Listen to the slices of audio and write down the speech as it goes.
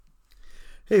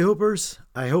Hey, Hopers.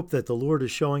 I hope that the Lord is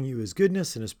showing you His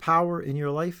goodness and His power in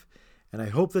your life, and I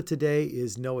hope that today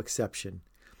is no exception.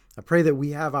 I pray that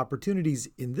we have opportunities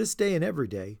in this day and every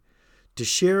day to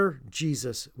share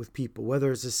Jesus with people,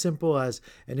 whether it's as simple as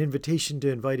an invitation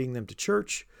to inviting them to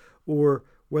church, or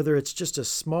whether it's just a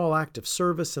small act of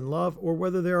service and love, or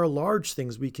whether there are large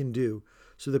things we can do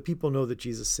so that people know that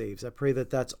Jesus saves. I pray that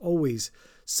that's always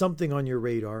something on your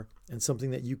radar and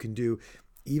something that you can do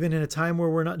even in a time where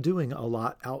we're not doing a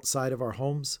lot outside of our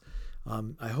homes.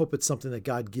 I hope it's something that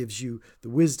God gives you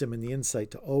the wisdom and the insight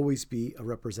to always be a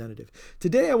representative.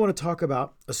 Today, I want to talk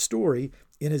about a story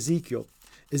in Ezekiel.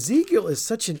 Ezekiel is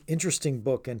such an interesting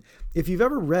book. And if you've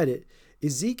ever read it,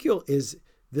 Ezekiel is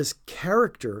this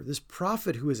character, this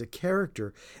prophet who is a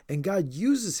character, and God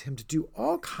uses him to do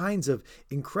all kinds of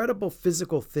incredible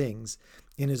physical things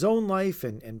in his own life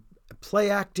and play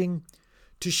acting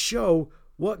to show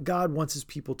what God wants his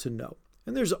people to know.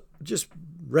 And there's just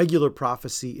regular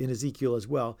prophecy in Ezekiel as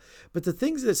well. But the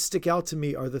things that stick out to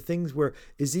me are the things where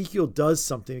Ezekiel does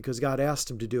something because God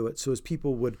asked him to do it so his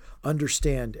people would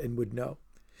understand and would know.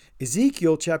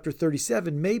 Ezekiel chapter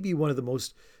 37 may be one of the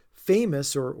most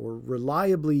famous or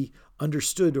reliably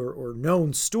understood or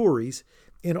known stories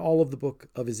in all of the book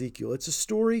of Ezekiel. It's a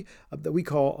story that we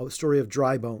call a story of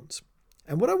dry bones.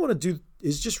 And what I want to do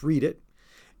is just read it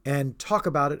and talk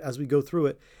about it as we go through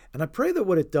it. And I pray that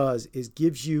what it does is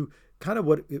gives you kind of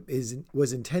what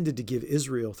was intended to give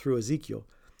Israel through Ezekiel.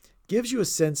 Gives you a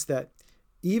sense that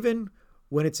even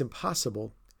when it's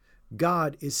impossible,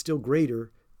 God is still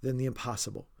greater than the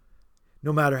impossible.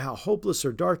 No matter how hopeless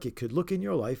or dark it could look in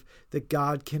your life, that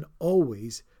God can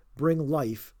always bring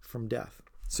life from death.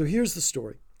 So here's the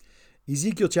story.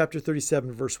 Ezekiel chapter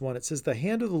 37, verse 1, it says, "The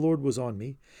hand of the Lord was on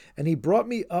me, and he brought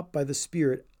me up by the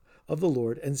Spirit of the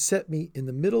Lord and set me in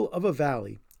the middle of a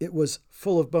valley. It was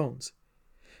full of bones.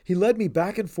 He led me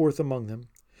back and forth among them,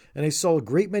 and I saw a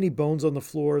great many bones on the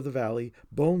floor of the valley,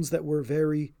 bones that were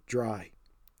very dry.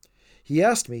 He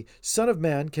asked me, 'Son of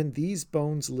man, can these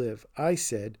bones live?' I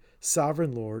said,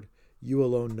 'Sovereign Lord, you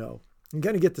alone know.'" I'm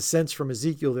going to get the sense from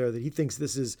Ezekiel there that he thinks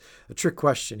this is a trick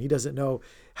question. He doesn't know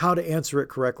how to answer it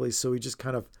correctly, so he just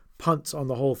kind of punts on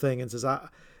the whole thing and says, I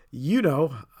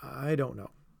don't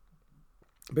know.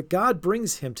 But God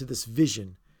brings him to this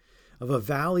vision of a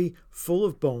valley full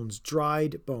of bones,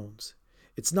 dried bones.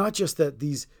 It's not just that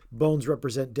these bones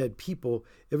represent dead people.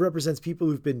 It represents people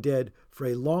who've been dead for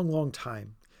a long, long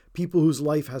time. People whose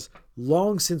life has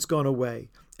long since gone away.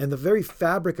 And the very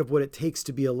fabric of what it takes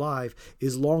to be alive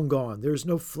is long gone. There's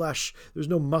no flesh, there's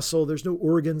no muscle, there's no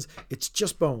organs. It's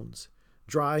just bones,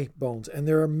 dry bones. And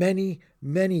there are many,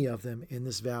 many of them in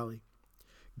this valley.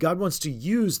 God wants to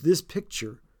use this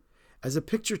picture as a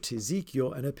picture to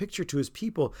Ezekiel and a picture to his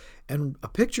people and a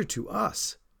picture to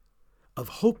us of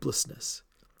hopelessness,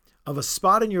 of a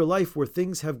spot in your life where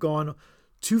things have gone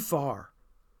too far.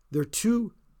 They're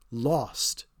too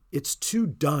lost. It's too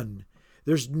done.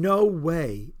 There's no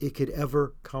way it could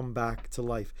ever come back to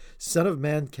life. Son of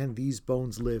man, can these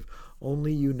bones live?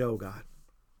 Only you know, God.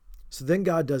 So then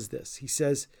God does this. He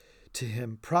says to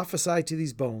him, "Prophesy to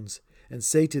these bones and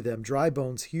say to them, 'Dry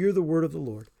bones, hear the word of the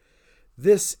Lord.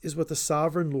 This is what the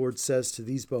sovereign Lord says to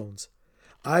these bones.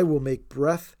 I will make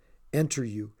breath enter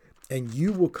you, and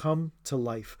you will come to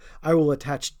life. I will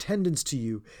attach tendons to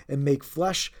you and make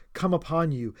flesh come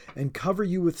upon you and cover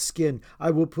you with skin.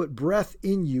 I will put breath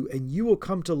in you, and you will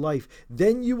come to life.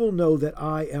 Then you will know that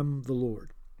I am the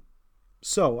Lord.'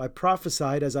 So I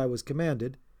prophesied as I was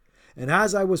commanded, and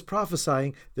as I was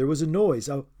prophesying, there was a noise,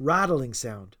 a rattling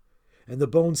sound, and the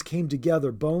bones came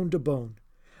together, bone to bone.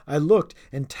 I looked,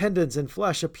 and tendons and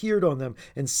flesh appeared on them,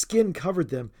 and skin covered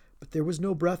them, but there was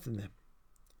no breath in them.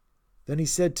 Then he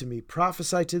said to me,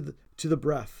 'Prophesy to the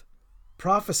breath.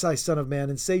 Prophesy, Son of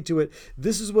man, and say to it,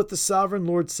 this is what the sovereign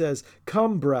Lord says.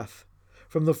 Come, breath,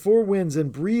 from the four winds,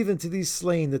 and breathe into these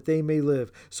slain that they may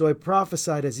live.' So I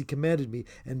prophesied as he commanded me,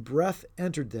 and breath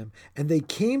entered them, and they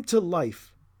came to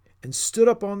life and stood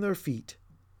up on their feet,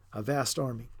 a vast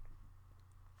army."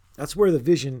 That's where the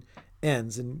vision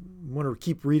ends, and I want to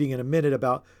keep reading in a minute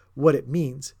about what it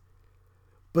means.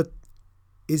 But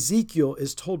Ezekiel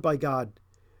is told by God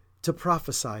to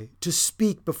prophesy, to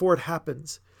speak before it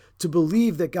happens, to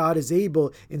believe that God is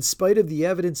able, in spite of the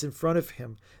evidence in front of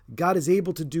him, God is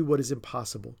able to do what is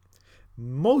impossible.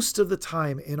 Most of the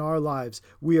time in our lives,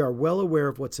 we are well aware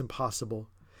of what's impossible.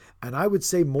 And I would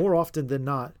say more often than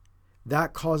not,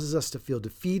 that causes us to feel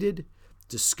defeated,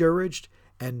 discouraged,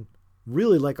 and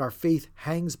really like our faith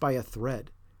hangs by a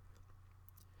thread.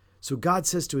 So God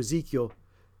says to Ezekiel,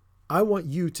 I want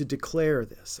you to declare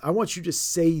this. I want you to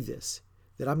say this,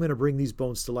 that I'm going to bring these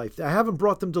bones to life. I haven't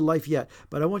brought them to life yet,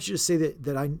 but I want you to say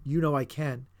that I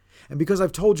can. And because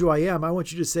I've told you I am, I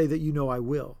want you to say that you know I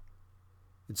will.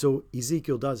 And so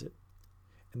Ezekiel does it.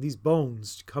 And these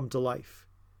bones come to life.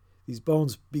 These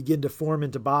bones begin to form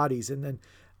into bodies. And then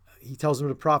he tells them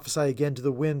to prophesy again to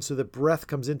the wind so that breath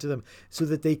comes into them, so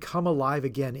that they come alive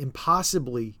again,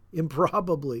 improbably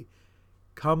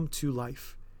come to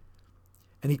life.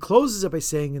 And he closes it by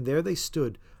saying, and there they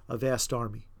stood, a vast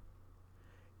army.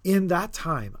 In that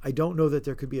time, I don't know that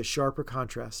there could be a sharper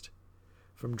contrast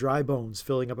from dry bones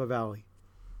filling up a valley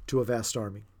to a vast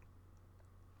army.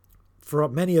 For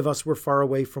many of us, we're far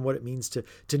away from what it means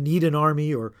to need an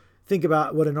army or think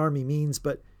about what an army means,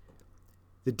 but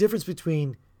the difference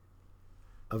between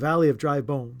a valley of dry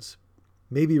bones,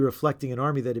 maybe reflecting an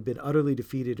army that had been utterly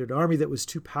defeated, an army that was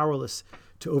too powerless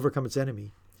to overcome its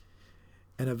enemy,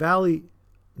 and a valley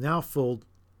now filled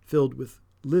with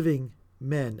living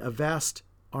men, a vast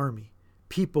army,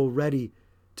 people ready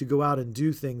to go out and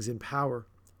do things in power,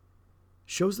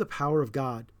 shows the power of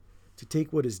God to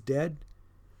take what is dead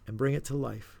and bring it to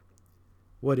life,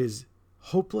 what is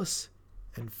hopeless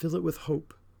and fill it with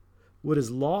hope, what is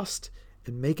lost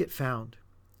and make it found.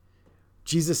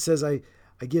 Jesus says, I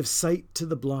give sight to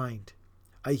the blind.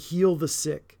 I heal the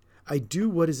sick. I do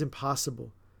what is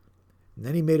impossible. And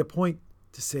then he made a point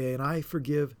to say, and I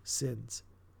forgive sins.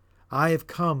 I have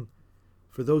come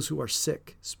for those who are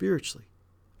sick spiritually.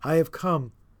 I have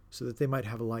come so that they might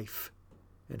have life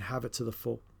and have it to the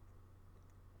full.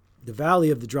 The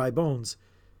valley of the dry bones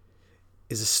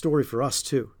is a story for us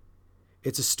too.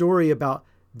 It's a story about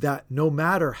that no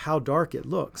matter how dark it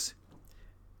looks,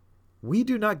 we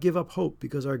do not give up hope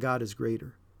because our God is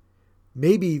greater.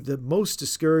 Maybe the most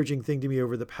discouraging thing to me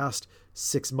over the past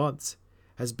 6 months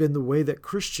has been the way that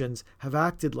Christians have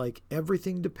acted like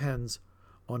everything depends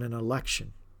on an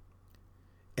election.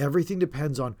 Everything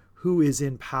depends on who is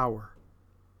in power.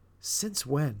 Since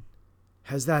when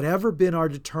has that ever been our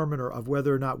determiner of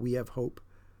whether or not we have hope?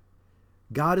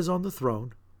 God is on the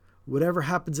throne. Whatever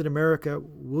happens in America,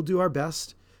 we'll do our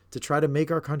best to try to make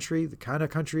our country the kind of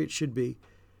country it should be.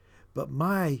 But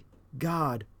my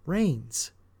God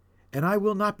reigns, and I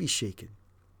will not be shaken.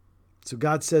 So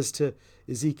God says to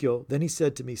Ezekiel, then he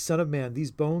said to me, Son of man,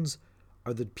 these bones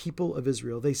are the people of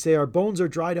Israel. They say, our bones are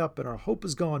dried up and our hope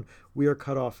is gone. We are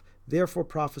cut off. Therefore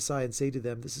prophesy and say to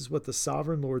them, this is what the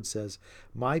sovereign Lord says.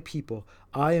 My people,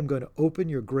 I am going to open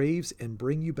your graves and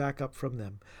bring you back up from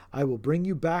them. I will bring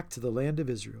you back to the land of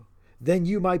Israel. Then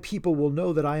you, my people, will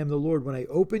know that I am the Lord when I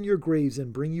open your graves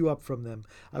and bring you up from them.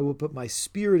 I will put my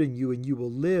spirit in you and you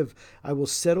will live. I will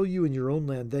settle you in your own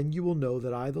land. Then you will know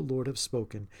that I, the Lord, have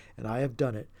spoken and I have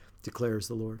done it, declares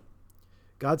the Lord.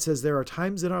 God says there are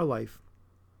times in our life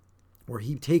where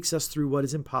he takes us through what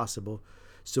is impossible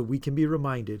so we can be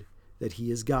reminded that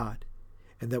he is God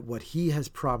and that what he has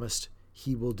promised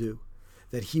he will do,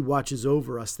 that he watches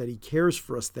over us, that he cares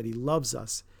for us, that he loves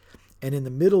us. And in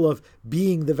the middle of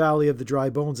being the valley of the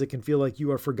dry bones, it can feel like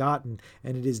you are forgotten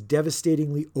and it is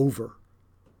devastatingly over.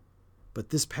 But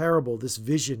this parable, this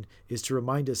vision, is to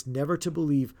remind us never to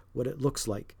believe what it looks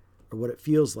like or what it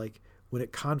feels like when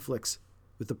it conflicts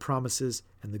with the promises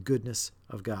and the goodness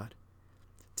of God.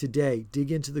 Today,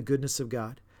 dig into the goodness of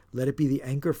God. Let it be the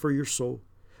anchor for your soul.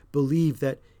 Believe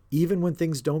that even when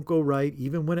things don't go right,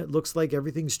 even when it looks like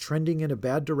everything's trending in a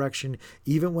bad direction,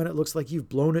 even when it looks like you've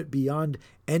blown it beyond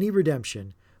any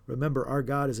redemption, remember our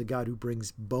God is a God who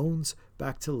brings bones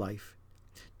back to life,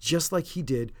 just like he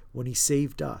did when he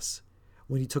saved us,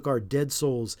 when he took our dead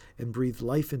souls and breathed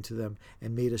life into them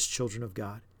and made us children of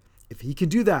God. If he can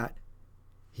do that,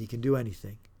 he can do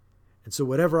anything. And so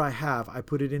whatever I have, I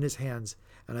put it in his hands,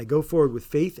 and I go forward with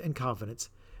faith and confidence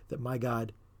that my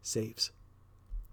God saves.